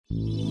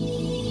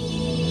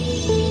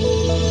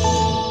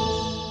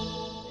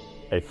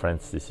Hey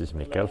friends, this is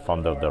Mikel,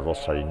 founder of the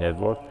Rosary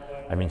Network.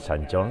 I'm in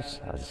St. John's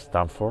at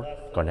Stamford,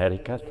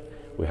 Connecticut.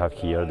 We have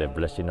here the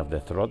blessing of the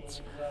throats,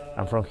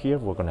 and from here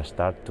we're going to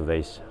start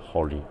today's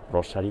Holy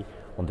Rosary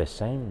on the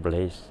Saint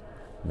Blaise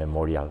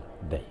Memorial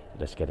Day.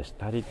 Let's get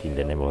started in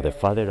the name of the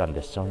Father and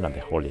the Son and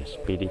the Holy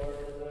Spirit.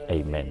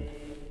 Amen.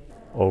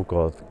 O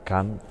God,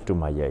 come to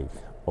my aid.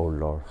 O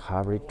Lord,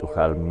 hurry to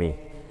help me.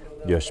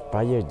 You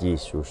inspire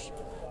Jesus,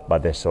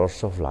 but the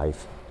source of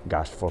life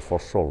gasps for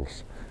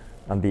souls,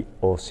 and the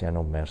ocean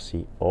of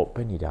mercy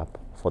open it up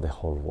for the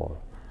whole world.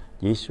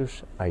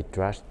 Jesus, I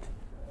trust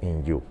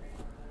in you.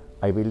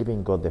 I believe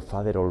in God the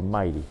Father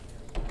Almighty,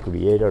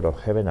 creator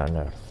of heaven and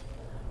earth,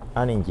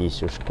 and in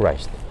Jesus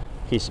Christ,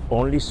 his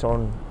only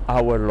Son,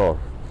 our Lord,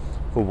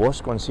 who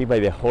was conceived by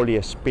the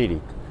Holy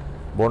Spirit,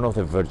 born of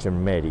the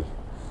Virgin Mary,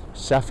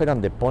 suffered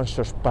under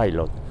Pontius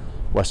Pilate,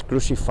 was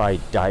crucified,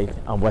 died,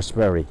 and was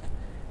buried.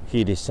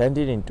 He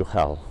descended into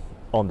hell.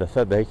 On the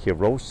third day he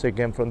rose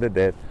again from the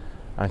dead,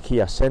 and he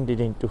ascended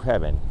into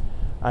heaven,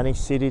 and is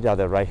seated at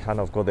the right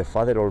hand of God the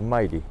Father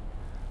Almighty.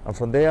 And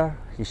from there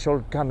he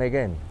shall come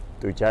again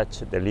to judge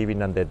the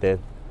living and the dead.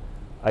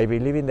 I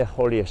believe in the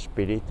Holy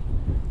Spirit,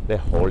 the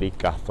Holy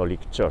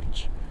Catholic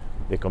Church,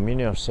 the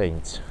communion of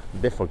saints,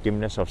 the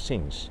forgiveness of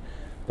sins,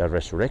 the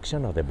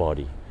resurrection of the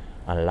body,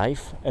 and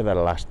life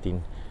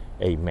everlasting.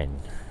 Amen.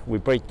 We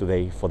pray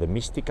today for the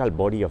mystical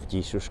body of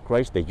Jesus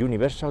Christ, the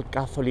universal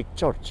Catholic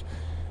Church,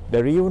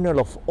 the reunion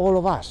of all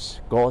of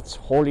us, God's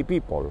holy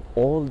people,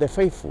 all the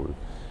faithful,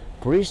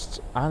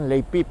 priests and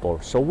lay people,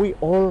 so we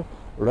all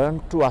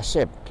learn to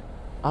accept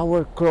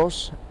our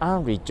cross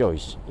and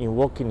rejoice in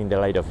walking in the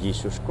light of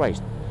Jesus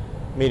Christ,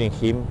 meeting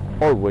him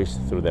always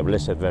through the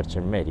Blessed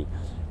Virgin Mary.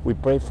 We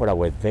pray for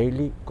our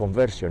daily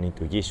conversion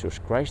into Jesus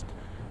Christ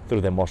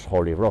through the Most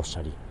Holy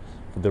Rosary,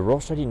 for the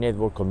Rosary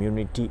Network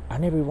community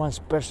and everyone's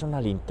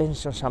personal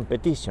intentions and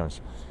petitions.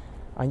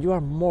 And you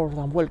are more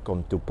than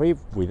welcome to pray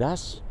with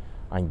us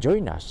and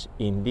join us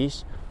in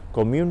this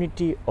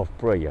community of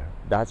prayer.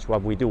 That's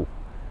what we do.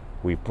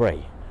 We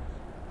pray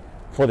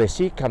for the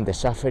sick and the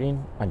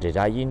suffering and the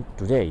dying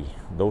today,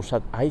 those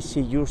at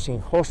ICUs in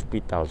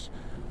hospitals,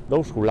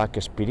 those who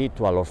lack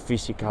spiritual or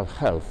physical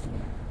health,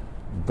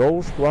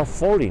 those who are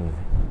falling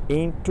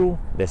into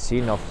the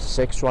sin of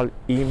sexual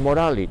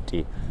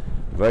immorality,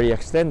 very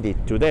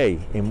extended today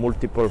in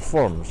multiple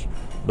forms,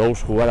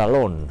 those who are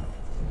alone,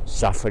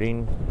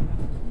 suffering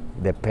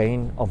the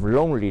pain of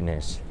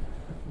loneliness,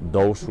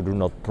 those who do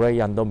not pray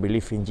and don't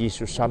believe in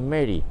Jesus and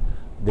Mary,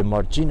 the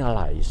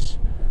marginalized,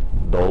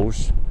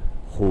 those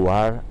who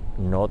are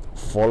not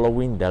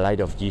following the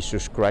light of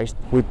Jesus Christ.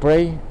 We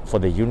pray for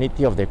the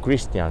unity of the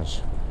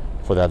Christians,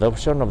 for the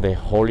adoption of the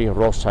Holy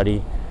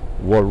Rosary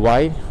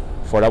worldwide,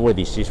 for our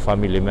deceased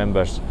family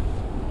members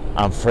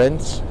and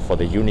friends, for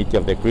the unity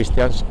of the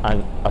Christians,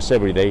 and as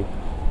every day,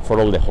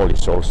 for all the holy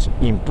souls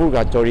in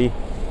purgatory,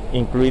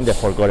 including the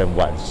forgotten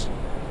ones.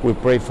 We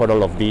pray for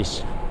all of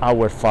this.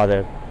 Our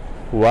Father,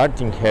 who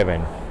art in heaven,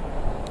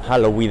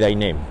 hallowed be thy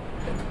name.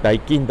 Thy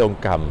kingdom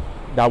come,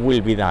 thy will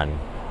be done,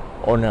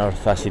 on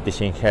earth as it is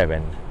in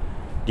heaven.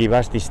 Give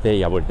us this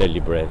day our daily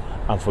bread,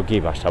 and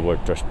forgive us our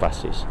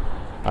trespasses,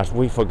 as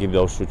we forgive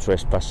those who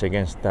trespass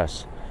against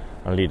us.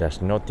 And lead us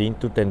not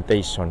into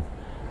temptation,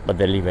 but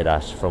deliver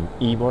us from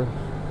evil.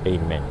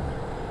 Amen.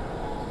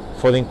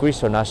 For the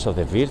increase on us of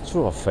the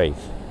virtue of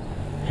faith.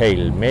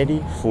 Hail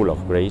Mary, full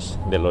of grace,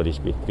 the Lord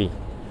is with thee.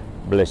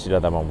 Blessed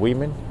art thou among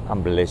women,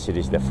 and blessed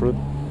is the fruit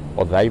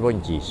of thy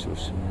womb,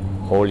 Jesus.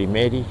 Holy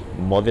Mary,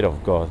 Mother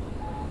of God,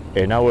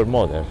 and our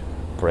Mother,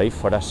 pray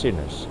for us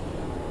sinners,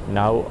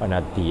 now and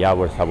at the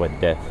hour of our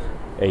death.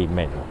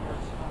 Amen.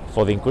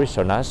 For the increase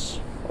on us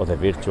of the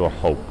virtue of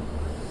hope.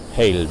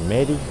 Hail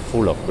Mary,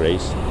 full of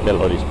grace, the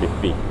Lord is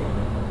with thee.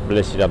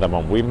 Blessed art thou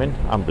among women,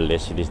 and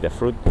blessed is the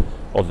fruit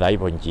of thy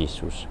womb,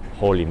 Jesus.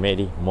 Holy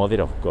Mary,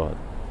 Mother of God,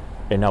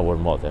 and our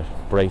Mother,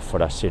 pray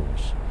for us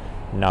sinners,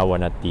 now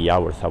and at the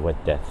hour of our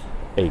death.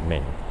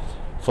 Amen.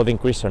 For the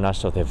increase on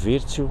us of the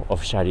virtue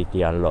of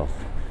charity and love.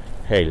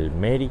 Hail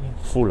Mary,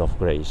 full of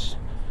grace,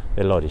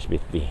 the Lord is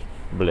with thee.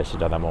 Blessed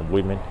art thou among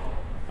women,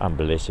 and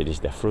blessed is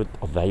the fruit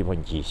of thy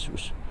womb,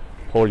 Jesus.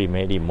 Holy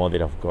Mary,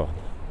 Mother of God,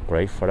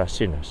 pray for us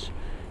sinners,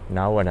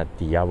 now and at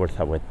the hour of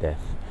our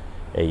death.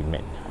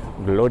 Amen.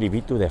 Glory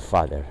be to the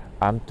Father,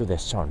 and to the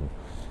Son,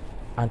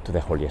 and to the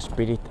Holy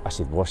Spirit,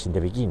 as it was in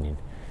the beginning,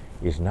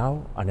 is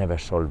now, and ever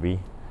shall be,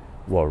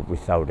 world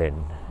without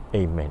end.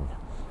 Amen.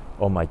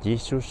 O my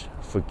Jesus,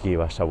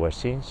 forgive us our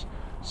sins,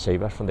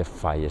 save us from the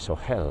fires of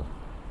hell.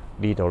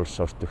 Lead all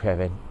souls to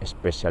heaven,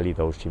 especially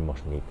those in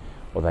most need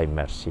of thy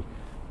mercy.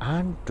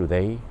 And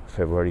today,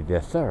 February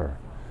the 3rd,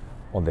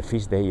 on the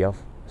feast day of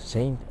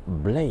Saint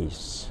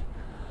Blaise,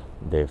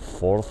 the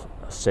 4th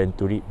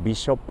century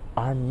bishop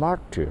and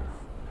martyr.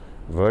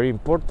 Very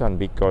important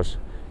because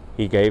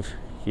he gave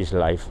his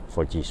life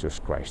for Jesus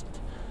Christ.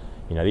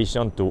 In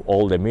addition to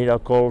all the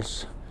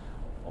miracles,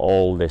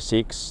 all the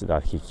sick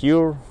that he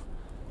cured,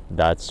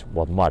 that's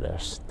what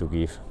matters, to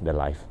give the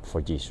life for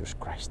Jesus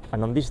Christ.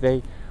 And on this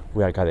day,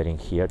 We are gathering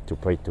here to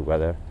pray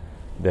together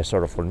the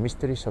sorrowful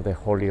mysteries of the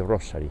Holy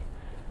Rosary.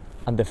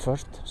 And the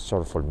first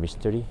sorrowful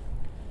mystery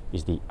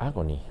is the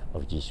agony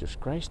of Jesus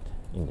Christ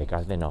in the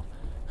Garden of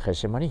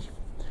Gethsemane.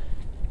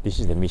 This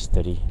is the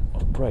mystery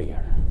of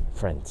prayer.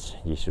 Friends,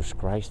 Jesus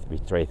Christ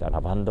betrayed and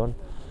abandoned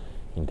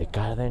in the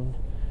garden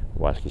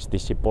while his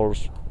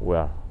disciples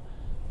were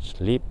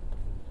asleep.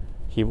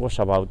 He was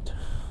about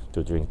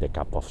to drink the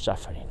cup of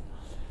suffering,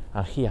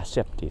 and he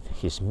accepted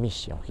his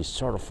mission, his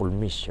sorrowful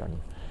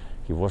mission.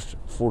 He was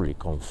fully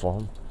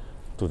conformed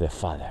to the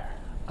Father,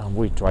 and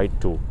we try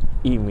to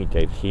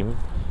imitate him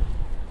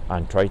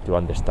and try to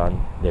understand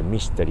the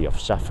mystery of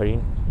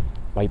suffering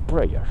by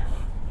prayer.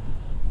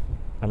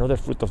 Another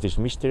fruit of this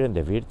mystery and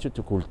the virtue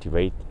to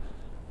cultivate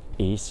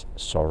is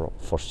sorrow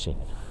for sin.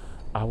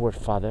 Our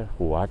Father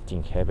who art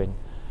in heaven,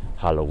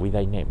 hallowed be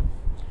thy name.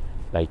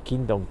 Thy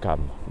kingdom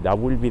come, thy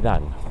will be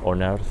done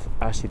on earth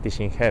as it is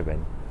in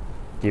heaven.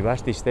 Give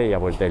us this day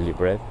our daily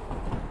bread,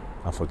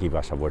 and forgive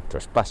us our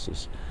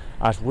trespasses,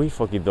 as we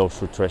forgive those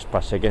who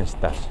trespass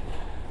against us.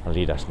 And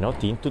lead us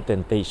not into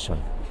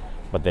temptation,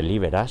 but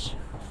deliver us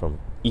from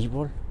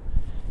evil.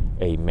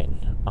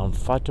 Amen.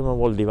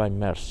 Unfathomable divine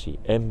mercy,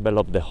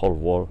 envelop the whole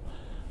world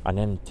and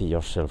empty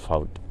yourself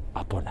out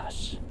upon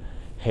us.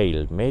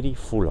 Hail Mary,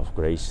 full of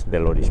grace, the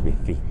Lord is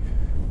with thee.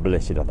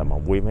 Blessed art thou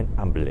among women,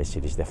 and blessed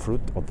is the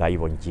fruit of thy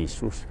womb,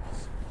 Jesus.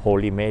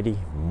 Holy Mary,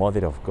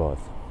 Mother of God,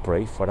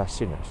 pray for us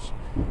sinners,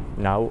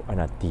 now and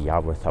at the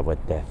hour of our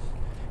death.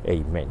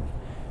 Amen.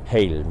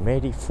 Hail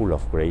Mary, full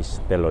of grace,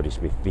 the Lord is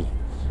with thee.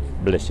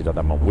 Blessed art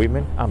thou among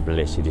women, and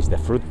blessed is the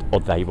fruit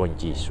of thy womb,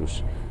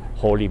 Jesus.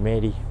 Holy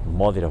Mary,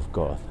 Mother of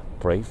God,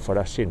 pray for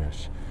us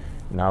sinners,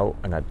 now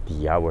and at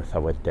the hour of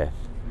our death.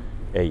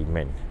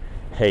 Amen.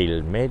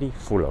 Hail Mary,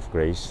 full of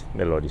grace,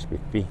 the Lord is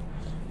with thee.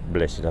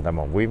 Blessed art thou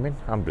among women,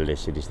 and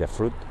blessed is the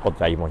fruit of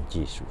thy womb,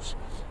 Jesus.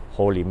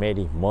 Holy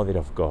Mary, Mother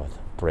of God,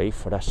 pray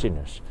for us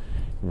sinners,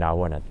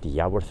 now and at the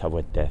hour of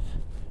our death.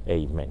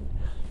 Amen.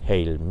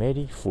 Hail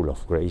Mary, full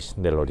of grace,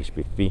 the Lord is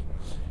with thee.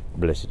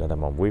 Blessed art thou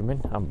among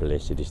women, and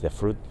blessed is the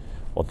fruit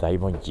of thy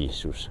womb,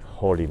 Jesus.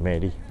 Holy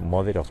Mary,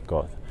 Mother of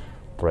God,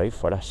 pray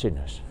for us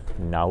sinners,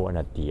 now and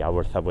at the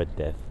hour of our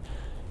death.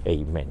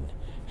 Amen.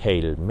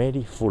 Hail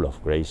Mary, full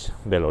of grace,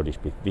 the Lord is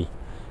with thee.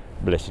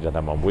 Blessed art thou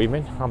among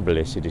women, and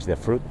blessed is the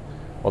fruit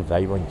of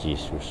thy womb,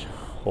 Jesus.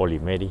 Holy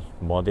Mary,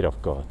 Mother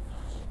of God,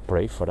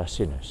 pray for us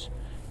sinners,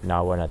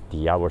 now and at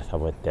the hour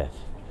of our death.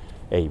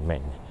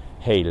 Amen.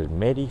 Hail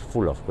Mary,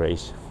 full of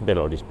grace, the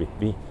Lord is with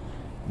thee.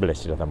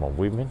 Blessed art thou among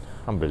women,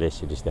 and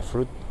blessed is the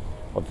fruit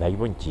of thy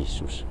womb,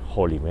 Jesus.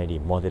 Holy Mary,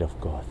 Mother of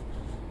God,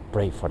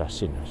 pray for us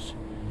sinners,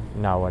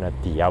 now and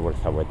at the hour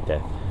of our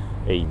death.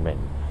 Amen.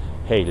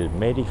 Hail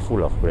Mary,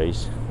 full of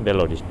grace, the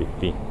Lord is with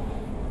thee.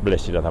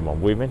 Blessed art thou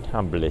among women,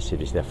 and blessed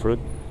is the fruit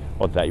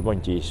of thy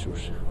womb,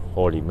 Jesus.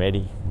 Holy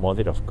Mary,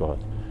 Mother of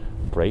God,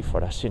 pray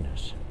for us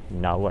sinners,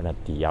 now and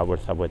at the hour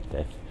of our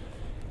death.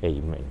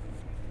 Amen.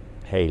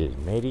 Hail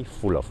Mary,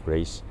 full of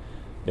grace,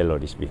 the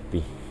Lord is with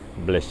thee.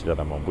 Blessed art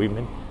thou among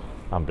women,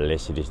 and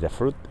blessed is the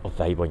fruit of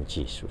thy womb,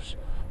 Jesus.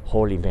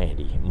 Holy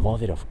Mary,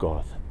 Mother of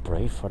God,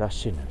 pray for us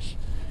sinners,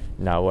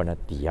 now and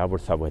at the hour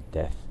of our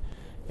death.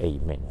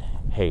 Amen.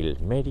 Hail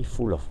Mary,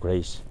 full of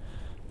grace,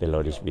 the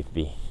Lord is with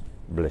thee.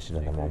 Blessed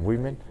art thou among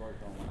women,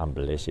 and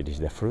blessed is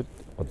the fruit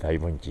of thy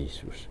womb,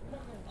 Jesus.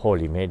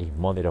 Holy Mary,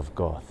 Mother of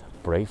God,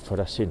 pray for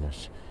us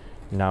sinners,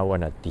 now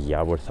and at the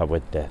hour of our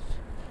death.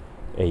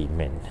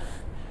 Amen.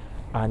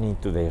 And in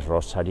today's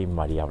Rosary,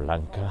 Maria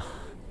Blanca,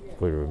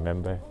 we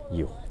remember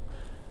you.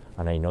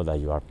 And I know that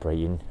you are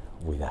praying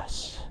with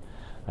us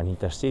and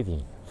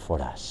interceding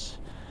for us.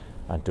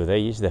 And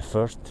today is the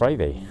first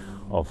Friday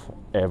of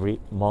every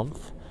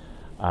month,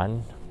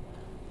 and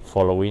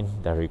following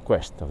the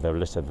request of the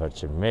Blessed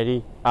Virgin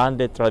Mary and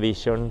the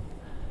tradition,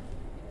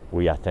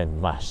 we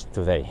attend Mass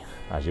today,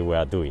 as you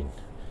were doing.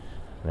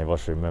 And I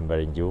was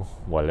remembering you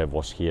while I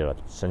was here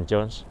at St.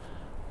 John's,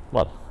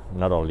 well,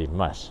 not only in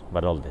Mass,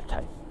 but all the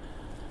time.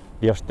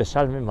 Dios te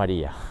salve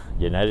María,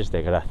 llena eres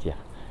de gracia,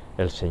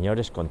 el Señor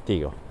es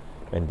contigo,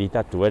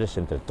 bendita tú eres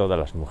entre todas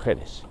las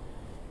mujeres,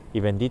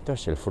 y bendito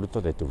es el fruto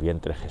de tu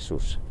vientre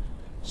Jesús.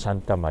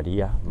 Santa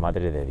María,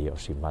 Madre de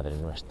Dios y Madre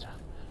nuestra,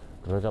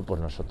 ruega por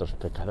nosotros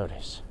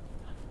pecadores,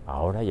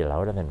 ahora y en la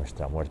hora de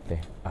nuestra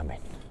muerte. Amén.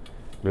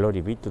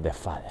 Glory be to the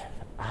Father,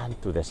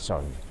 and to the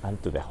Son,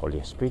 and to the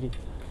Holy Spirit,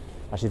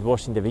 as it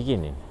was in the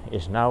beginning,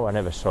 is now, and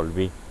ever shall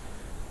be,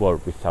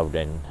 world without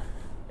end.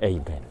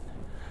 Amen.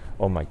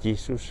 O my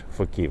Jesus,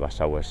 forgive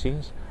us our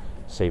sins,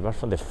 save us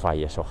from the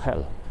fires of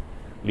hell,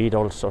 lead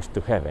all souls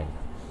to heaven,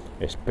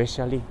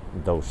 especially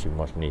those in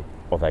most need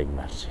of thy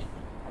mercy.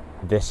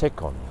 The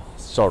second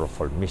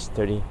sorrowful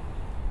mystery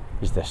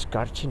is the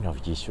scourging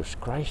of Jesus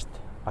Christ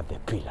at the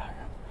pillar.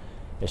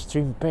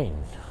 Extreme pain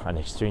and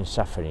extreme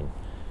suffering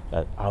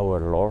that our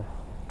Lord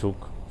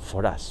took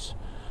for us,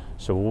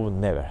 so we would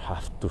never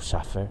have to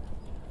suffer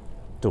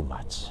too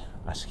much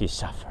as he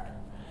suffered.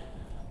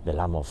 The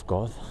Lamb of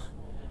God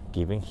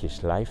giving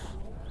his life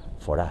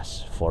for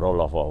us, for all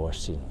of our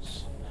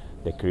sins.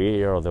 The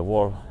Creator of the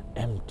world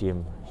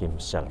emptying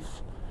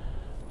himself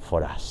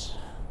for us.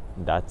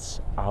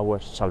 That's our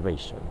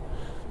salvation.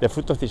 The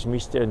fruit of this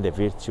mystery and the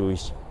virtue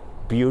is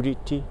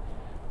purity,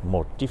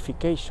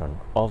 mortification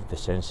of the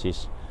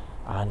senses,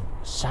 and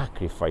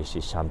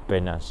sacrifices and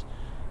penance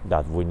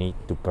that we need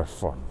to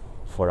perform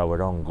for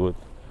our own good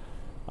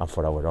and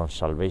for our own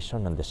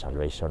salvation and the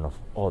salvation of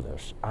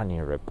others, and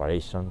in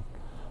reparation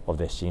of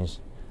the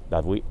sins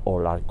that we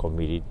all are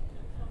committed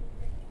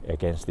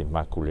against the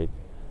Immaculate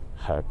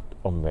Heart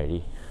of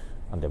Mary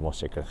and the Most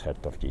Sacred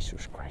Heart of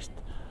Jesus Christ.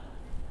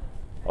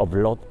 O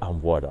blood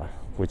and water,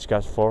 which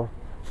goes forth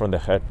from the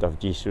heart of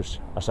Jesus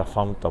as a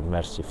fount of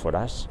mercy for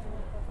us,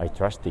 I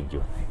trust in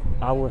you.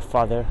 Our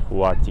Father,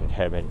 who art in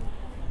heaven,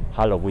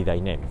 hallowed be thy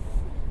name.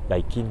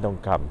 Thy kingdom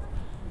come,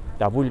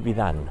 thy will be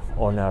done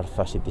on earth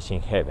as it is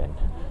in heaven.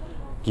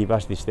 Give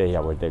us this day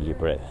our daily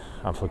bread,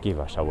 and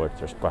forgive us our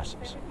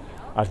trespasses,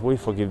 as we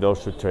forgive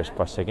those who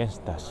trespass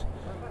against us.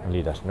 And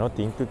lead us not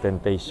into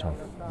temptation,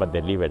 but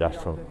deliver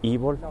us from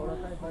evil.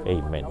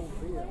 Amen.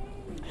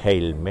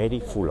 Hail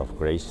Mary, full of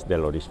grace, the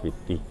Lord is with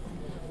thee.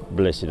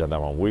 Blessed art thou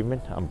among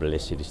women, and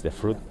blessed is the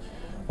fruit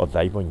of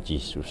thy womb,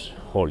 Jesus.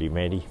 Holy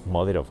Mary,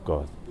 Mother of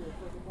God,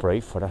 pray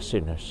for us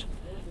sinners,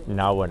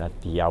 now and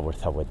at the hour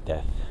of our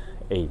death.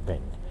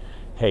 Amen.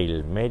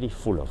 Hail Mary,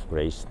 full of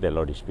grace, the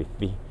Lord is with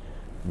thee.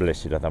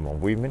 Blessed art thou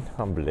among women,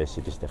 and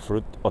blessed is the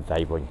fruit of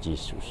thy womb,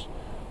 Jesus.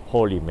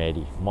 Holy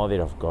Mary,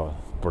 Mother of God,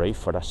 pray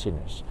for us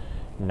sinners,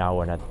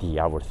 now and at the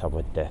hour of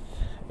our death.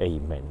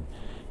 Amen.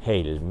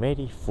 Hail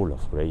Mary, full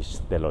of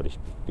grace, the Lord is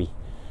with thee.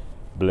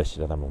 Blessed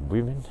art thou among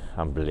women,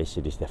 and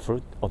blessed is the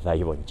fruit of thy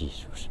womb,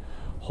 Jesus.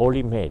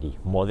 Holy Mary,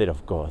 Mother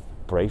of God,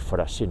 pray for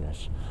us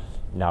sinners,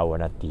 now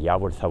and at the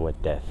hour of our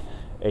death.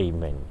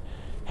 Amen.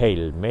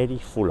 Hail Mary,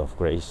 full of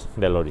grace,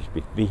 the Lord is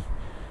with thee.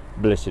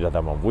 Blessed art thou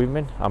among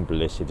women, and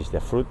blessed is the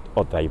fruit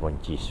of thy womb,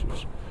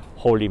 Jesus.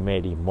 Holy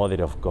Mary,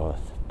 Mother of God,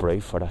 pray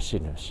for us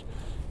sinners,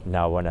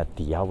 now and at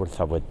the hour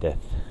of our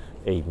death.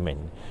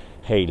 Amen.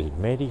 Hail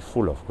Mary,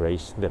 full of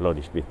grace, the Lord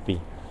is with thee.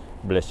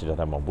 Blessed art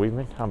thou among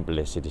women, and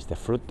blessed is the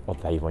fruit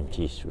of thy womb,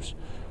 Jesus.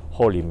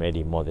 Holy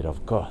Mary, Mother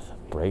of God,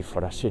 pray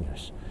for us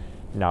sinners,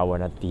 now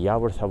and at the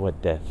hour of our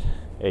death.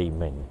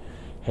 Amen.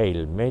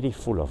 Hail Mary,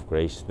 full of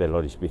grace, the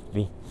Lord is with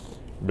thee.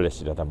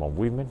 Blessed art thou among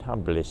women,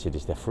 and blessed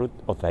is the fruit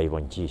of thy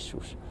womb,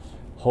 Jesus.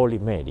 Holy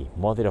Mary,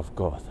 Mother of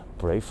God,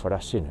 pray for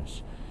us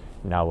sinners,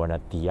 now and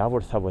at the hour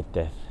of our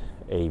death.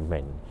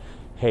 Amen.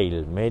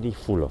 Hail Mary,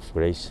 full of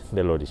grace,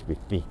 the Lord is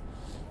with thee.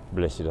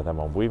 Blessed art thou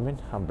among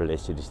women, and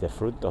blessed is the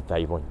fruit of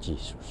thy womb,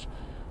 Jesus.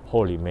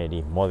 Holy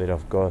Mary, Mother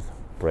of God,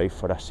 pray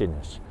for us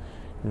sinners,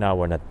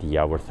 now and at the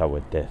hour of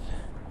our death.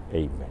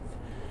 Amen.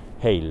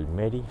 Hail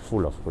Mary,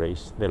 full of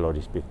grace, the Lord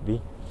is with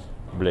thee.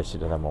 Blessed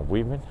art thou among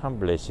women, and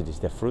blessed is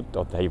the fruit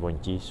of thy womb,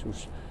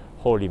 Jesus.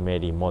 Holy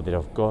Mary, Mother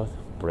of God,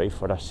 pray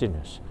for us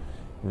sinners,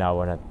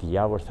 now and at the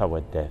hour of our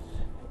death.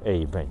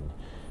 Amen.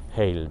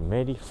 Hail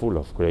Mary, full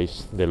of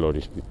grace, the Lord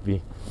is with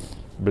thee.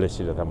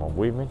 Blessed art thou among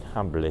women,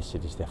 and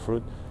blessed is the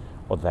fruit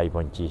of thy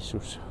womb,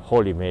 Jesus.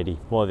 Holy Mary,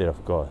 Mother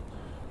of God,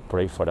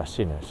 pray for us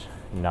sinners,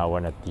 now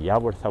and at the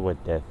hour of our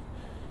death.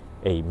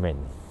 Amen.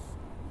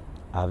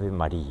 Ave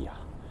Maria,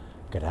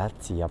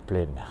 gratia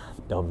plena,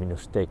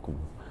 Dominus tecum,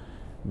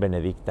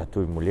 benedicta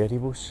tui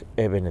mulieribus,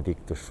 e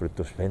benedictus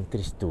fructus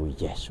ventris tui,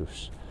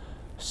 Iesus.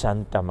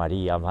 Santa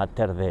Maria,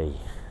 Mater Dei,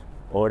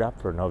 ora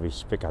pro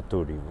nobis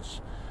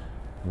peccatoribus,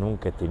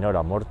 nunc et in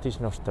hora mortis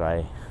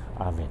nostrae.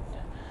 Amen.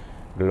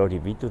 Glory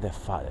be to the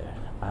Father,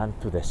 and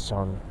to the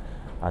Son,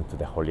 and to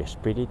the Holy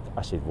Spirit,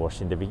 as it was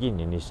in the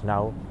beginning, is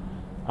now,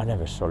 and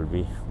ever shall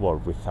be,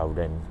 world without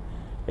end.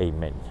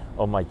 Amen.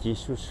 O my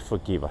Jesus,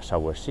 forgive us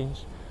our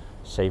sins,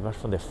 save us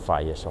from the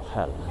fires of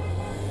hell.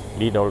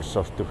 Lead all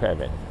souls to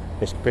heaven,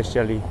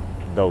 especially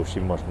those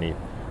in most need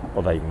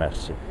of thy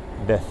mercy.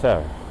 The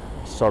third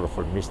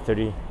sorrowful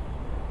mystery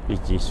is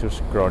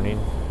Jesus crowning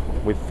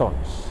with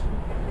thorns.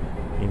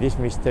 In this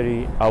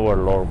mystery, our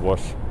Lord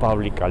was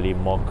publicly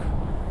mocked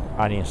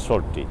and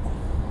insulted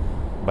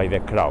by the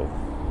crowd,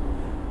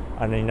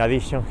 and in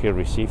addition, he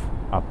received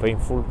a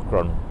painful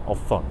crown of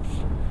thorns.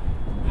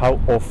 How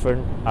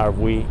often are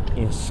we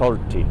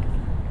insulting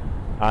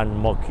and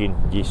mocking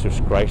Jesus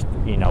Christ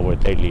in our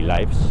daily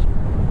lives?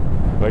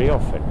 Very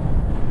often.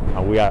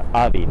 And we are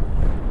adding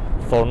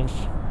thorns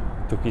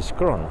to his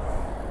crown,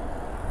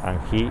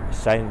 and he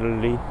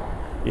silently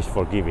is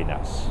forgiving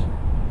us.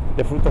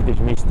 The fruit of this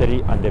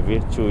mystery and the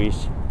virtue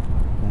is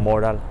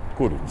moral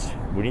courage.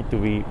 We need to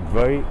be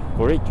very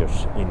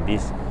courageous in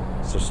this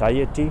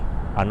society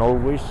and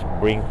always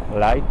bring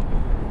light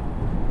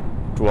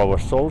to our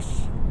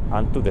souls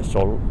and to the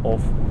soul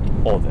of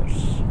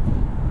others.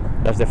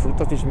 That's the fruit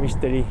of this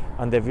mystery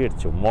and the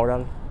virtue,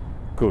 moral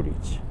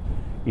courage.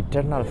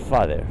 Eternal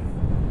Father,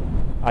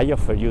 I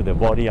offer you the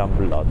body and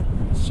blood,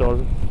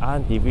 soul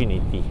and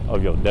divinity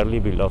of your dearly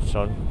beloved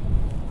Son,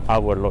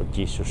 our Lord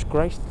Jesus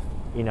Christ,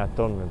 in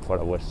atonement for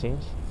our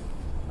sins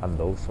and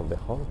those of the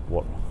whole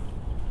world.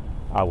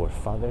 Our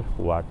Father,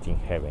 who art in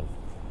heaven,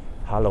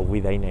 hallowed be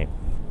thy name.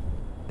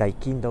 Thy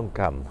kingdom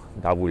come,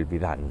 thy will be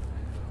done,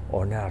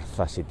 on earth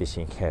as it is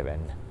in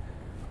heaven.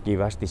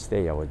 Give us this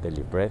day our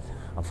daily bread,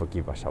 and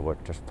forgive us our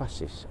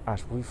trespasses,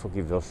 as we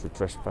forgive those who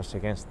trespass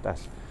against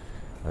us.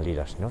 And lead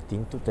us not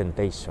into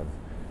temptation,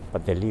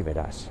 but deliver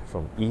us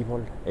from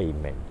evil.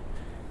 Amen.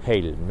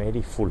 Hail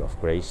Mary, full of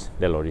grace,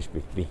 the Lord is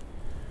with thee.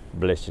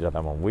 Blessed art thou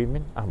among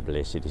women, and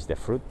blessed is the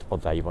fruit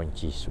of thy womb,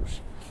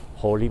 Jesus.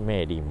 Holy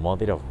Mary,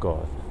 Mother of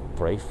God,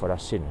 pray for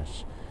us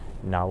sinners,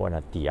 now and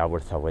at the hour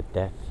of our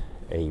death.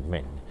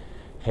 Amen.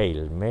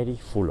 Hail Mary,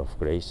 full of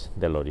grace,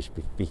 the Lord is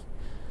with thee.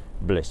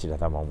 Blessed art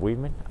thou among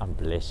women, and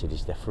blessed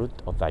is the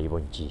fruit of thy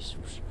womb,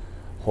 Jesus.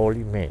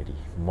 Holy Mary,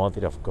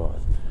 Mother of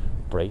God,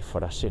 pray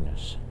for us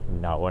sinners,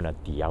 now and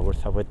at the hour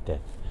of our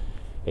death.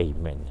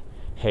 Amen.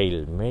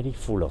 Hail Mary,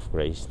 full of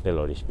grace, the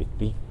Lord is with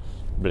thee.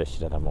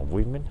 Blessed art thou among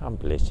women, and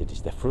blessed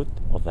is the fruit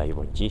of thy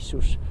womb,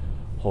 Jesus.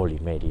 Holy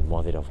Mary,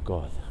 Mother of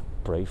God,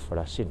 pray for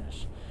us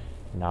sinners,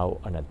 now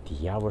and at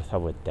the hour of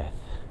our death.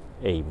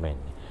 Amen.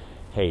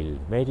 Hail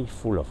Mary,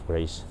 full of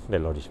grace, the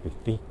Lord is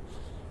with thee.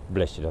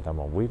 Blessed art thou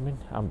among women,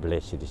 and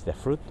blessed is the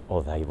fruit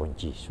of thy womb,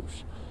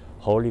 Jesus.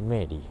 Holy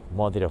Mary,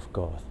 Mother of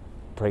God,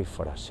 pray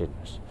for us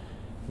sinners,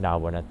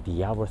 now and at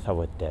the hour of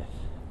our death.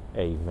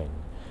 Amen.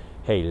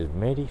 Hail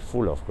Mary,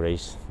 full of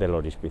grace, the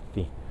Lord is with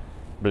thee.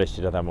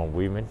 Blessed art thou among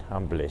women,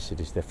 and blessed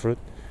is the fruit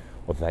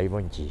of thy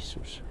womb,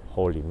 Jesus.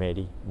 Holy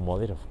Mary,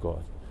 Mother of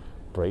God,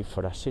 pray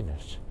for us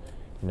sinners,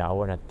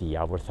 now and at the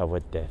hour of our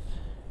death.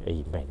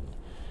 Amen.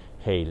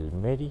 Hail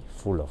Mary,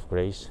 full of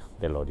grace,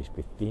 the Lord is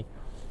with thee.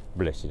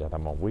 Blessed art thou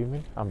among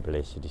women, and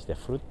blessed is the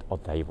fruit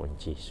of thy womb,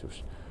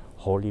 Jesus.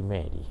 Holy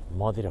Mary,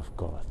 Mother of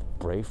God,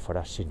 pray for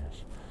us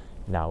sinners,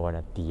 now and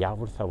at the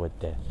hour of our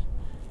death.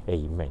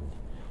 Amen.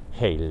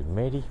 Hail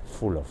Mary,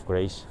 full of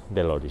grace,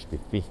 the Lord is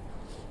with thee.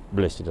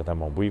 Blessed art thou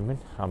among women,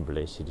 and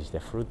blessed is the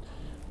fruit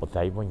of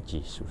thy womb,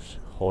 Jesus.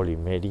 Holy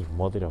Mary,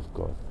 Mother of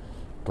God,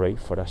 pray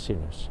for us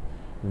sinners,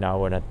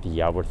 now and at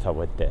the hour of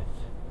our death.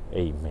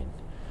 Amen.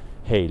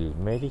 Hail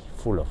Mary,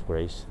 full of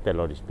grace, the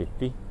Lord is with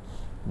thee.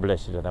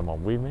 Blessed art thou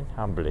among women,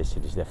 and blessed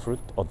is the fruit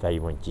of thy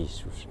womb,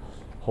 Jesus.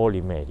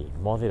 Holy Mary,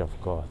 Mother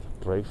of God,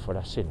 pray for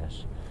us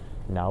sinners,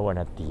 now and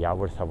at the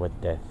hour of our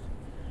death.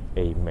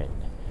 Amen.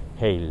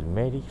 Hail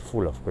Mary,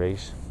 full of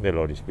grace, the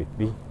Lord is with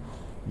thee.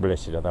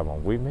 Blessed art thou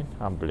among women,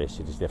 and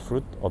blessed is the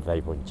fruit of thy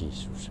womb,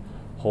 Jesus.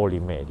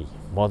 Holy Mary,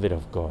 Mother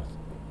of God,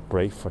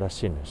 pray for us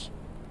sinners,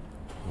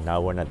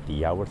 now and at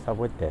the hour of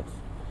our death.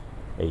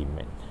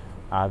 Amen.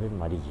 Ave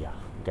Maria,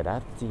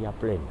 gratia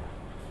plena,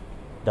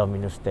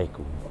 Dominus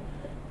tecum,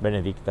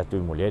 benedicta tui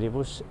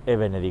mulieribus, e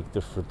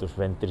benedictus fructus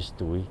ventris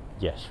tui,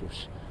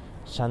 Iesus.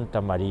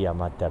 Santa Maria,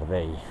 Mater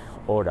Dei,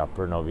 ora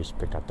pro nobis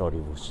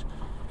peccatoribus,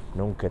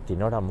 nunc et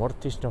in hora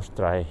mortis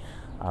nostrae.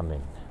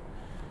 Amen.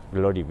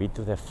 Glory be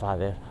to the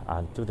Father,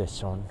 and to the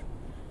Son,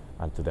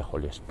 and to the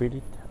Holy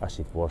Spirit, as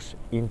it was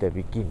in the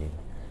beginning,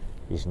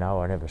 is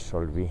now, and ever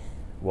shall be,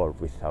 world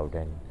without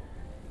end.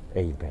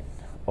 Amen.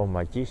 O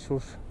my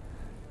Jesus,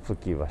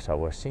 forgive us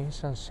our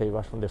sins, and save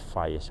us from the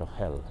fires of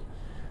hell.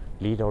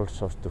 Lead all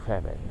souls to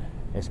heaven,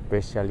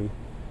 especially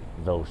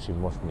those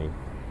in most need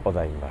of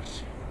thy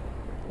mercy.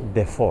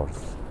 The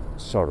fourth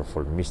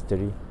sorrowful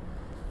mystery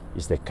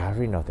is the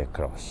carrying of the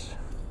cross.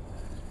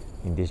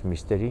 In this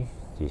mystery,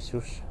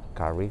 Jesus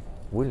carried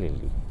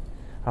willingly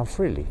and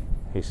freely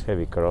his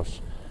heavy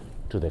cross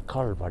to the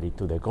Calvary,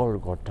 to the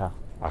Golgotha,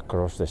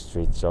 across the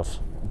streets of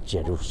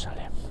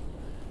Jerusalem.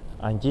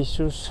 And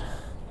Jesus,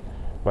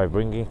 by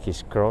bringing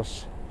his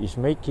cross, is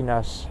making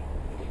us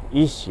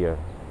easier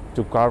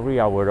to carry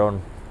our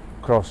own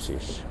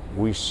crosses.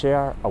 We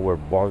share our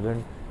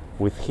burden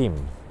with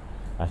him,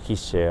 and he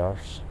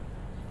shares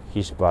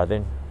his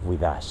burden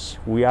with us.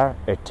 We are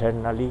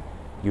eternally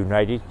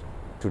united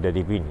to the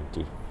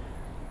divinity.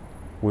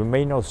 We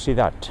may not see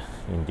that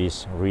in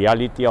this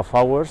reality of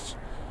ours,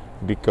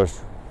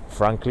 because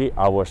frankly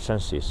our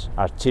senses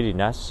are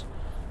cheating us,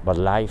 but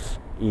life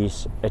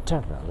is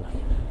eternal,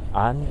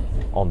 and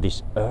on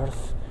this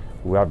earth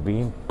we are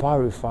being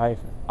purified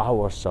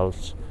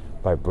ourselves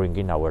by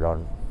bringing our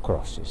own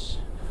crosses.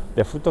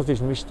 The fruit of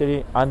this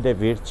mystery and the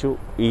virtue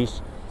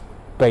is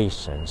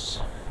patience.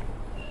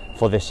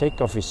 For the sake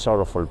of his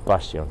sorrowful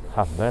passion,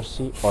 have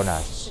mercy on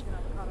us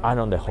and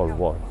on the whole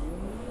world.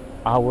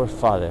 Our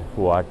Father,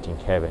 who art in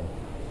heaven,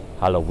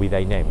 hallowed be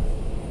thy name.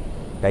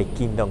 Thy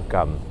kingdom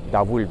come,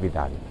 thy will be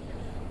done,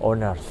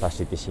 on earth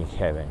as it is in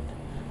heaven.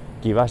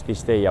 Give us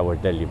this day our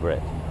daily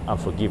bread, and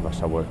forgive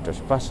us our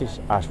trespasses,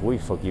 as we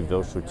forgive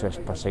those who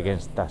trespass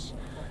against us.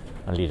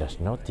 And lead us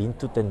not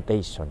into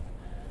temptation,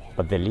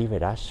 but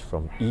deliver us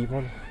from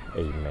evil.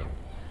 Amen.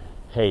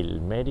 Hail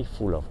Mary,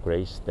 full of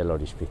grace, the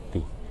Lord is with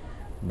thee.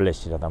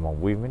 Blessed art thou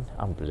among women,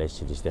 and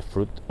blessed is the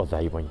fruit of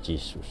thy womb,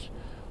 Jesus.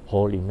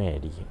 Holy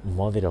Mary,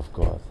 Mother of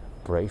God,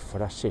 pray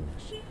for us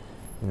sinners,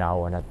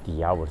 now and at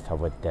the hour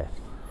of our death.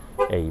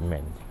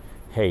 Amen.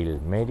 Hail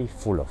Mary,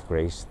 full of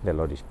grace, the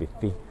Lord is with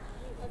thee.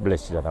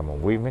 Blessed art thou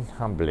among women,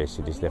 and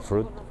blessed is the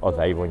fruit of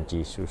thy womb,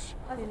 Jesus.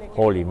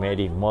 Holy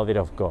Mary, Mother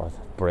of God,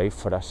 pray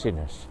for us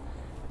sinners,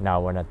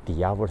 now and at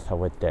the hour of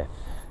our death.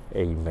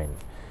 Amen.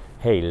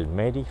 Hail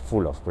Mary,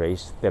 full of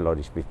grace, the Lord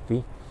is with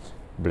thee.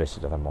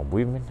 Blessed art among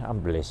women,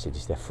 and blessed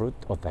is the fruit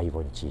of thy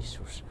womb,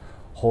 Jesus.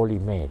 Holy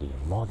Mary,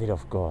 Mother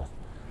of God,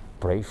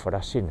 pray for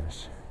us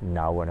sinners,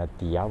 now and at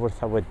the hour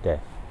of our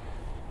death.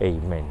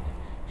 Amen.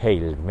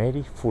 Hail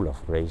Mary, full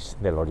of grace,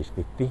 the Lord is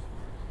with thee.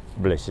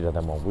 Blessed art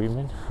among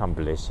women, and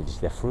blessed is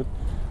the fruit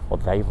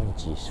of thy womb,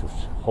 Jesus.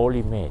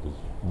 Holy Mary,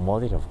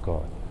 Mother of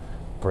God,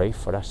 pray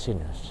for us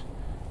sinners,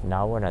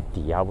 now and at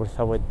the hour of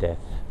our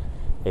death.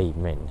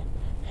 Amen.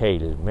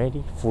 Hail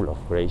Mary, full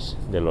of grace,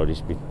 the Lord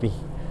is with thee.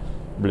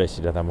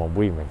 Blessed art among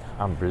women,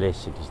 and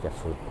blessed is the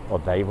fruit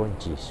of thy womb,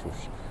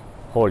 Jesus.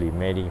 Holy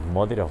Mary,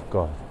 Mother of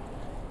God,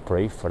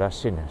 pray for us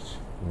sinners,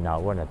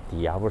 now and at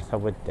the hour of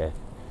our death.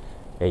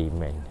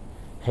 Amen.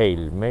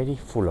 Hail Mary,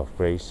 full of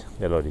grace,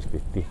 the Lord is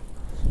with thee.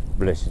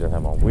 Blessed art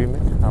among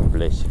women, and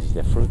blessed is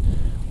the fruit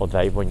of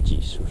thy womb,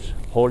 Jesus.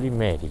 Holy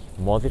Mary,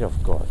 Mother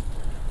of God,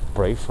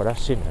 pray for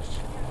us sinners,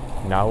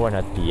 now and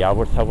at the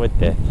hour of our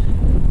death.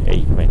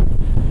 Amen.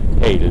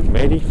 Hail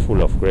Mary,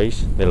 full of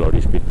grace, the Lord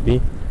is with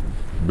thee.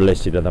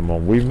 Blessed art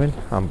among women,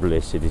 and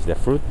blessed is the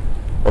fruit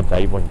of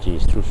thy womb,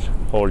 Jesus.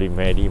 Holy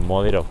Mary,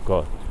 Mother of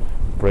God,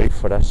 pray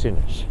for us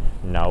sinners,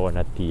 now and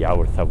at the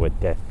hour of our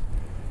death.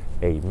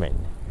 Amen.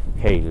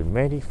 Hail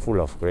Mary,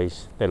 full of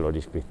grace, the Lord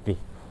is with thee.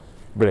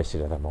 Blessed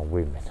art among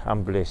women,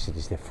 and blessed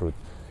is the fruit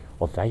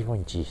of thy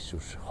womb,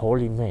 Jesus.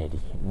 Holy Mary,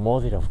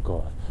 Mother of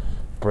God,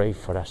 pray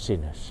for us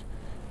sinners,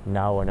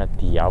 now and at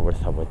the hour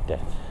of our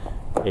death.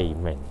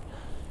 Amen.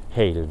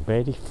 Hail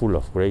Mary, full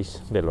of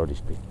grace, the Lord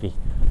is with thee.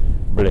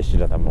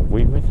 Blessed art among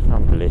women,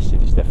 and blessed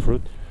is the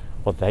fruit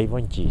of thy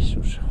womb,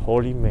 Jesus.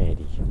 Holy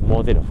Mary,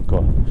 Mother of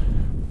God,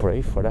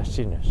 pray for us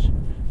sinners,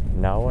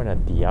 now and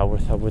at the hour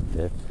of our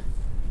death.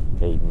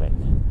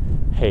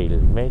 Amen. Hail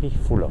Mary,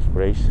 full of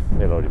grace,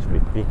 the Lord is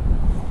with thee.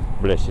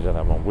 Blessed art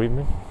among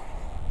women,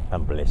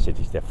 and blessed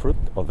is the fruit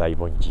of thy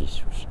womb,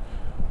 Jesus.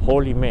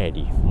 Holy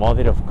Mary,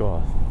 Mother of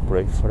God,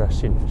 pray for us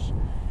sinners,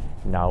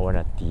 now and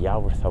at the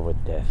hour of our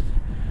death.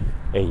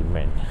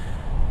 Amen.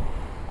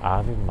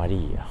 Ave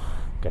Maria,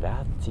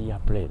 gratia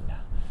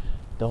plena,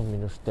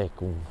 Dominus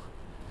tecum,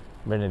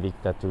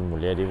 benedicta tui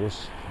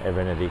mulieribus, et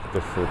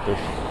benedictus fructus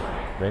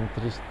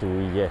ventris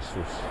tui,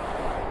 Iesus.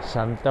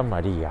 Santa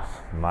Maria,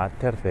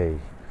 Mater Dei,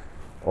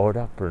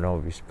 ora pro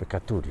nobis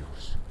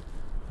peccatoribus,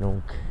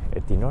 nunc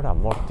et in hora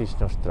mortis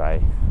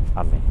nostrae.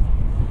 Amen.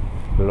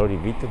 Glory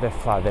be to the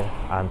Father,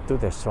 and to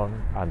the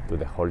Son, and to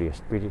the Holy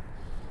Spirit,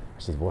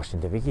 as it was in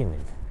the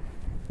beginning,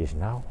 is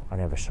now, and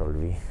ever shall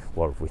be,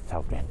 world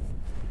without end.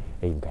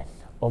 Amen.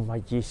 O my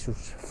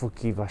Jesus,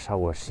 forgive us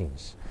our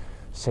sins,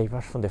 save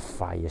us from the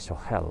fires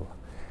of hell,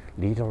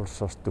 lead all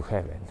souls to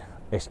heaven,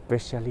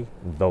 especially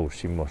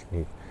those in most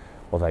need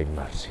of thy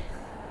mercy.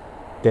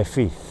 The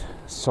fifth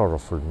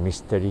sorrowful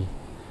mystery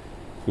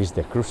is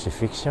the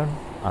crucifixion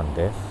and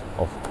death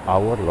of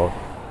our Lord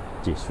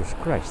Jesus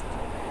Christ.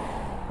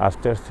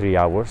 After 3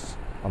 hours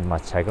of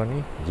much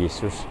agony,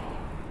 Jesus,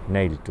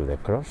 nailed to the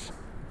cross,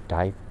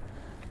 died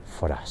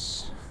for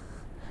us.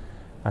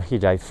 And he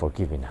died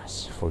forgiving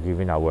us,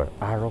 forgiving our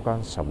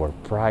arrogance, our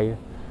pride,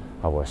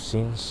 our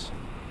sins.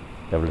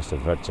 The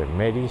Blessed Virgin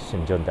Mary,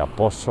 St. John the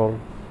Apostle,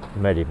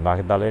 Mary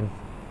Magdalene,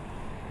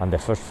 and the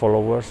first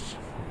followers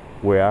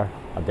were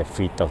at the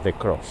feet of the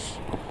cross.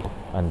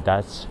 And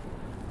that's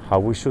how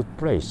we should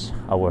place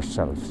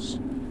ourselves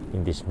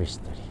in this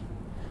mystery.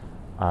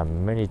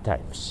 And many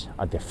times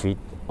at the feet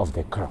of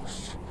the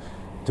cross,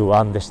 to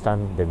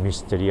understand the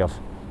mystery of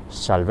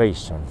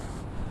salvation.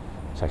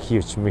 It's a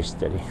huge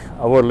mystery.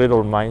 Our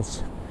little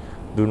minds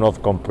do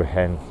not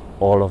comprehend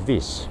all of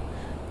this,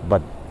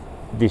 but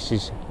this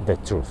is the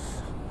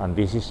truth, and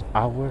this is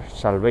our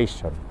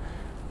salvation.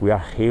 We are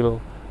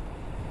healed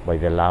by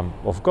the Lamb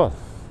of God,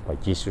 by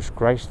Jesus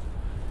Christ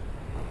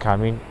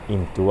coming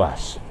into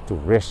us to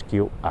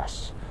rescue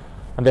us.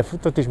 And the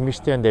fruit of this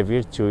mystery and the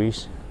virtue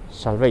is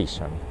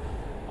salvation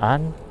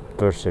and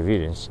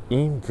perseverance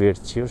in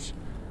virtues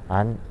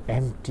and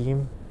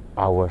emptying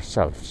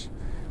ourselves.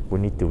 We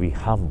need to be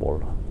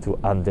humble to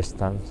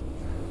understand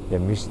the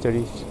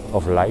mysteries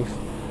of life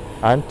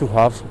and to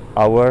have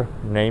our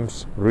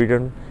names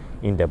written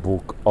in the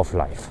book of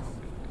life.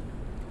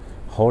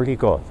 Holy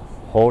God,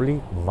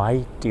 Holy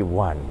Mighty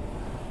One,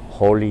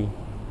 Holy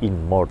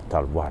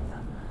Immortal One,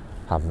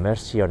 have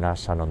mercy on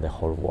us and on the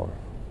whole world.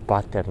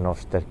 Pater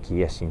noster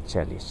qui es in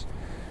celis,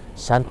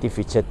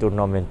 sanctificetur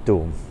nomen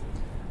tuum,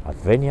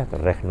 adveniat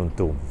regnum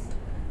tuum,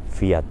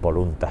 fiat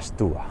voluntas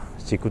tua,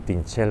 sicut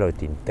in cielo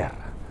et in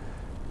terra.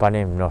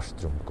 Panem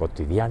nostrum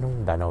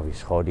quotidianum da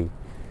nobis hodie,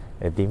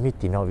 et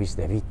dimitti nobis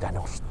debita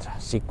nostra,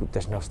 sicut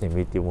es nos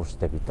dimittimus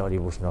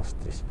debitoribus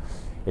nostris,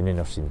 et ne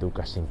nos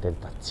inducas in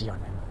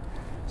tentationem,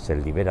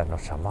 sed libera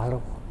nos a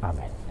malo.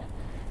 Amen.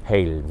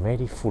 Hail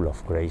Mary, full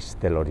of grace,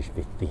 the Lord is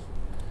with thee.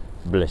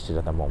 Blessed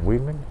art among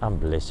women, and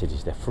blessed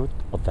is the fruit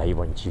of thy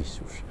womb,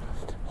 Jesus.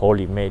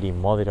 Holy Mary,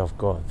 Mother of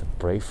God,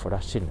 pray for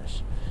us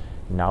sinners,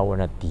 now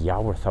and at the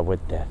hour of our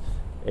death.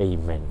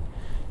 Amen.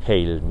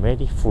 Hail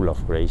Mary, full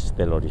of grace,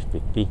 the Lord is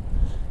with thee.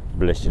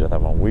 Blessed art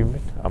among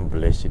women, and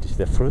blessed is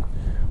the fruit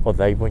of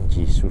thy womb,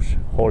 Jesus.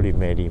 Holy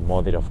Mary,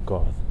 Mother of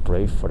God,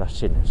 pray for us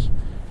sinners,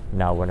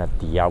 now and at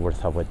the hour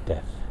of our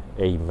death.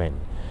 Amen.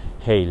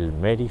 Hail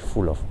Mary,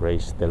 full of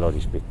grace, the Lord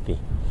is with thee.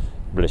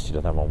 Blessed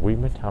art thou among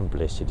women, and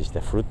blessed is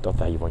the fruit of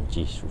thy womb,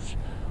 Jesus.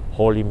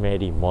 Holy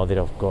Mary, Mother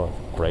of God,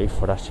 pray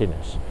for us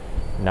sinners,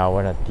 now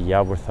and at the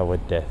hour of our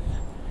death.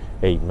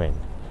 Amen.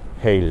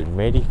 Hail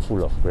Mary,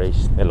 full of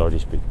grace, the Lord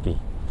is with thee.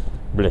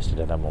 Blessed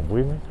art thou among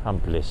women,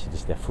 and blessed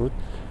is the fruit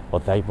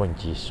of thy womb,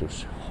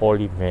 Jesus.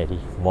 Holy Mary,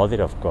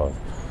 Mother of God,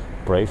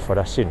 pray for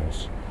us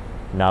sinners,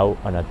 now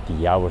and at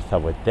the hour of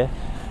our death.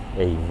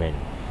 Amen.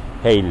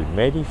 Hail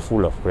Mary,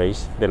 full of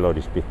grace, the Lord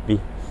is with thee.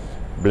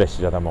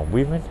 Blessed art thou among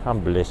women,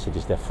 and blessed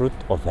is the fruit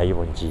of thy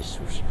womb,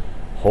 Jesus.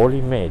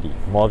 Holy Mary,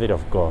 Mother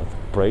of God,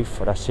 pray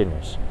for us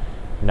sinners,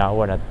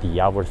 now and at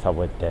the hour of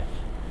our death.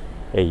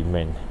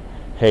 Amen.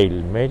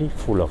 Hail Mary,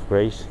 full of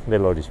grace, the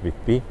Lord is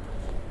with thee.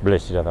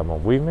 Blessed art thou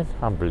among women,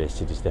 and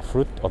blessed is the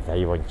fruit of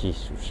thy womb,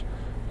 Jesus.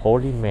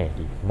 Holy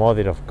Mary,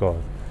 Mother of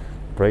God,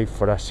 pray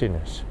for us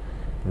sinners,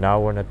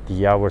 now and at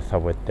the hour of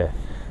our death.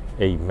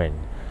 Amen.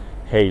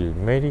 Hail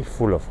Mary,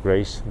 full of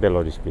grace, the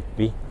Lord is with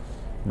thee.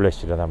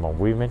 Blessed art thou among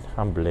women,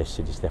 and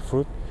blessed is the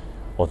fruit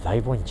of thy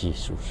womb,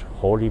 Jesus.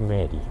 Holy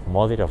Mary,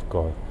 Mother of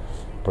God,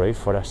 pray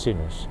for us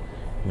sinners,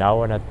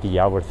 now and at the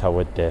hour of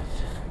our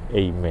death.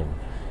 Amen.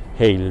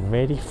 Hail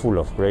Mary, full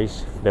of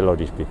grace, the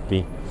Lord is with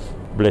thee.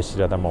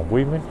 Blessed art thou among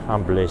women,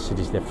 and blessed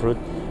is the fruit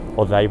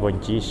of thy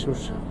womb,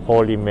 Jesus.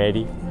 Holy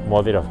Mary,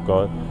 Mother of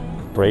God,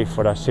 pray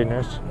for us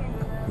sinners,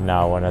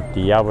 now and at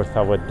the hour of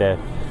our death.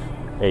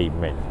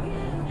 Amen.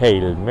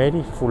 Hail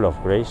Mary, full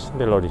of grace,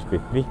 the Lord is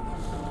with thee.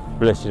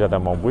 Blessed art thou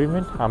among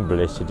women, and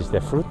blessed is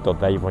the fruit of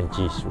thy womb,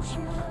 Jesus.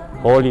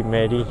 Holy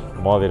Mary,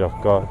 Mother of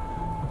God,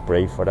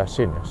 pray for us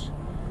sinners,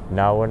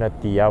 now and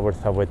at the hour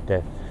of our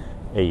death.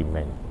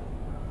 Amen.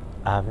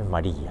 Ave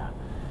Maria,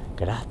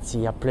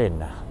 gratia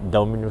plena,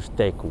 Dominus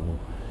tecum,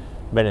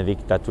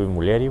 benedicta tui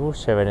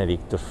mulieribus, et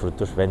benedictus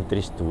fructus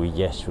ventris tui,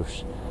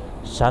 Iesus.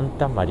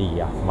 Santa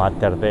Maria,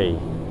 Mater Dei,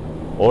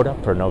 ora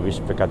pro nobis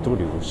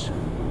peccatoribus,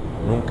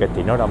 nunc et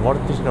in hora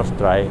mortis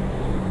nostrae.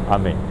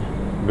 Amen.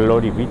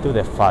 Glory be to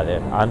the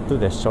Father, and to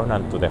the Son,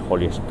 and to the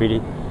Holy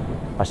Spirit,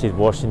 as it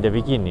was in the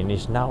beginning,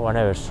 is now, and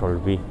ever shall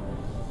be,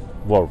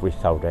 world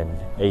without end.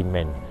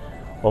 Amen.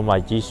 O my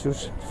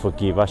Jesus,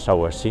 forgive us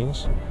our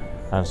sins,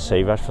 and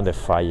save us from the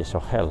fires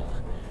of hell.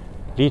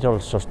 Lead all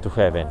souls to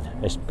heaven,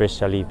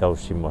 especially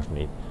those in most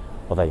need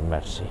of thy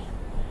mercy.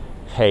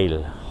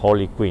 Hail,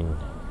 Holy Queen,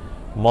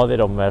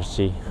 Mother of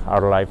mercy,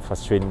 our life, our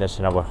sweetness,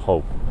 and our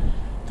hope.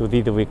 To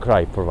thee do we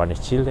cry, poor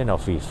banished children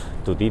of Eve.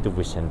 To thee do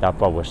we send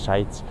up our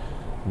sighs,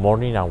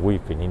 mourning and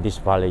weeping in this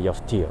valley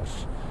of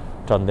tears.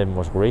 Turn then,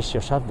 most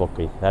gracious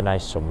Advocate, thine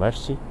eyes of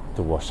mercy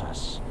towards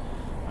us.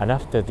 And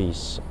after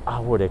this,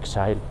 our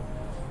exile,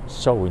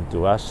 sow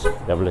into us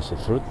the blessed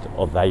fruit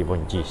of thy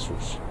womb,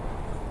 Jesus.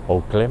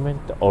 O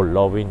clement, O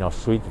loving, O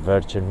sweet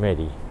Virgin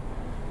Mary,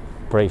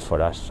 pray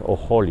for us, O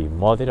holy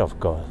Mother of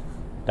God,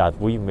 that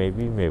we may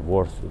be made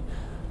worthy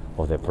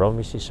of the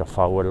promises of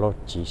our Lord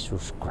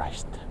Jesus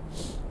Christ.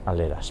 And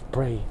let us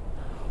pray.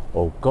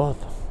 O God,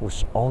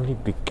 whose only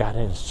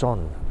begotten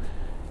Son,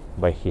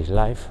 by his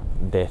life,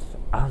 death,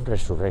 and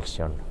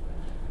resurrection,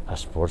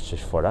 has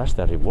purchased for us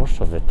the rewards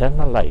of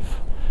eternal life,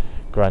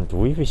 grant,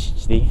 we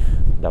beseech thee,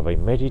 that by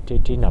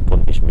meditating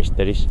upon these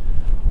mysteries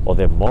of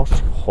the most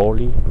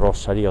holy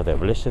Rosary of the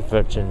Blessed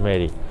Virgin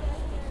Mary,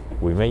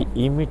 we may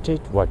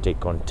imitate what they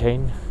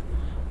contain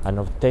and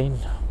obtain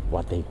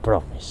what they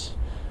promise.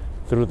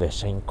 Through the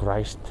same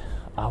Christ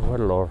our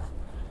Lord.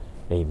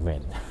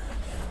 Amen.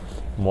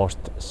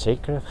 Most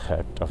Sacred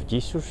Heart of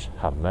Jesus,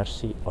 have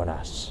mercy on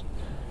us.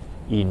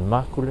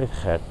 Immaculate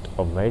Heart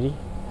of Mary,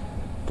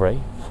 pray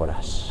for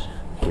us.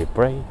 We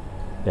pray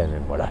the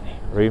Memorare.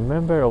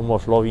 Remember, O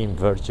most loving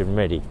Virgin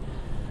Mary,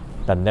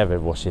 that never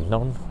was it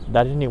known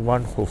that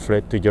anyone who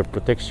fled to your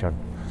protection,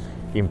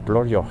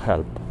 implored your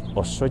help,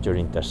 or sought your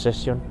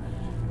intercession,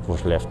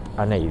 was left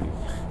unaided.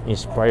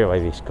 Inspired by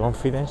this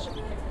confidence,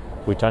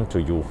 we turn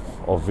to you,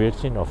 O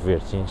Virgin of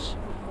Virgins,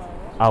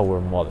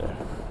 our Mother.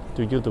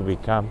 To you to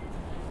become,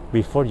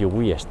 before you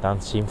we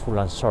stand sinful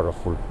and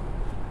sorrowful.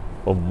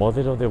 O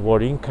Mother of the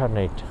Word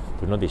incarnate,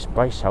 do not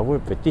despise our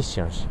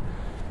petitions,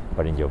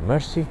 but in your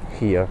mercy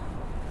hear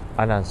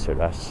and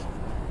answer us.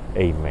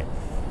 Amen.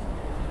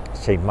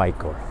 Saint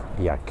Michael,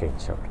 the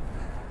Archangel,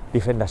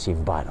 defend us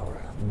in battle.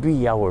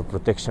 Be our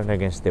protection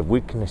against the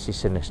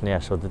weaknesses and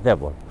snares of the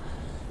devil.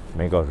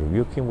 May God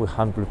rebuke him, we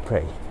humbly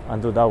pray.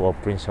 And do thou, O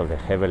Prince of the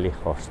heavenly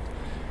host,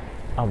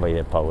 and by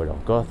the power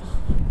of God,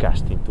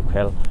 cast into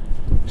hell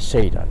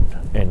Satan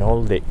and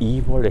all the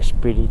evil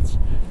spirits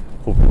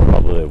who prowl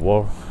about the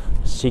world,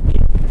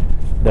 seeking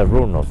the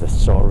ruin of the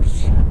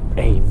souls.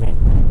 Amen.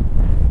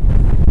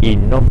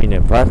 In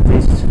nomine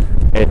Patris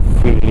et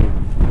Filii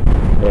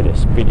et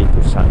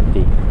Spiritus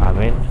Sancti.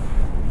 Amén.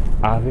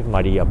 Ave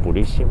María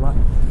Purísima,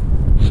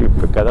 sin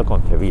pecado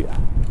concebida.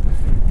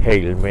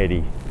 Hail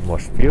Mary,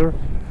 most pure,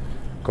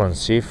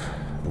 conceived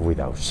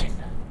without sin.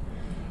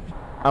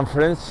 And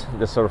friends,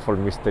 the sorrowful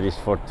mysteries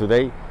for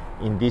today,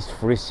 in this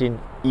freezing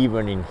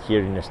evening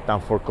here in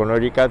Stamford,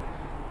 Connecticut,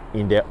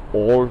 in the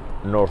old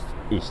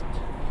northeast.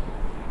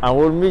 And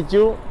we'll meet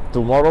you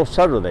tomorrow,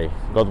 Saturday,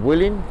 God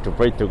willing, to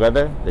pray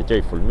together the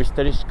joyful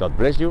mysteries. God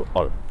bless you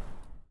all.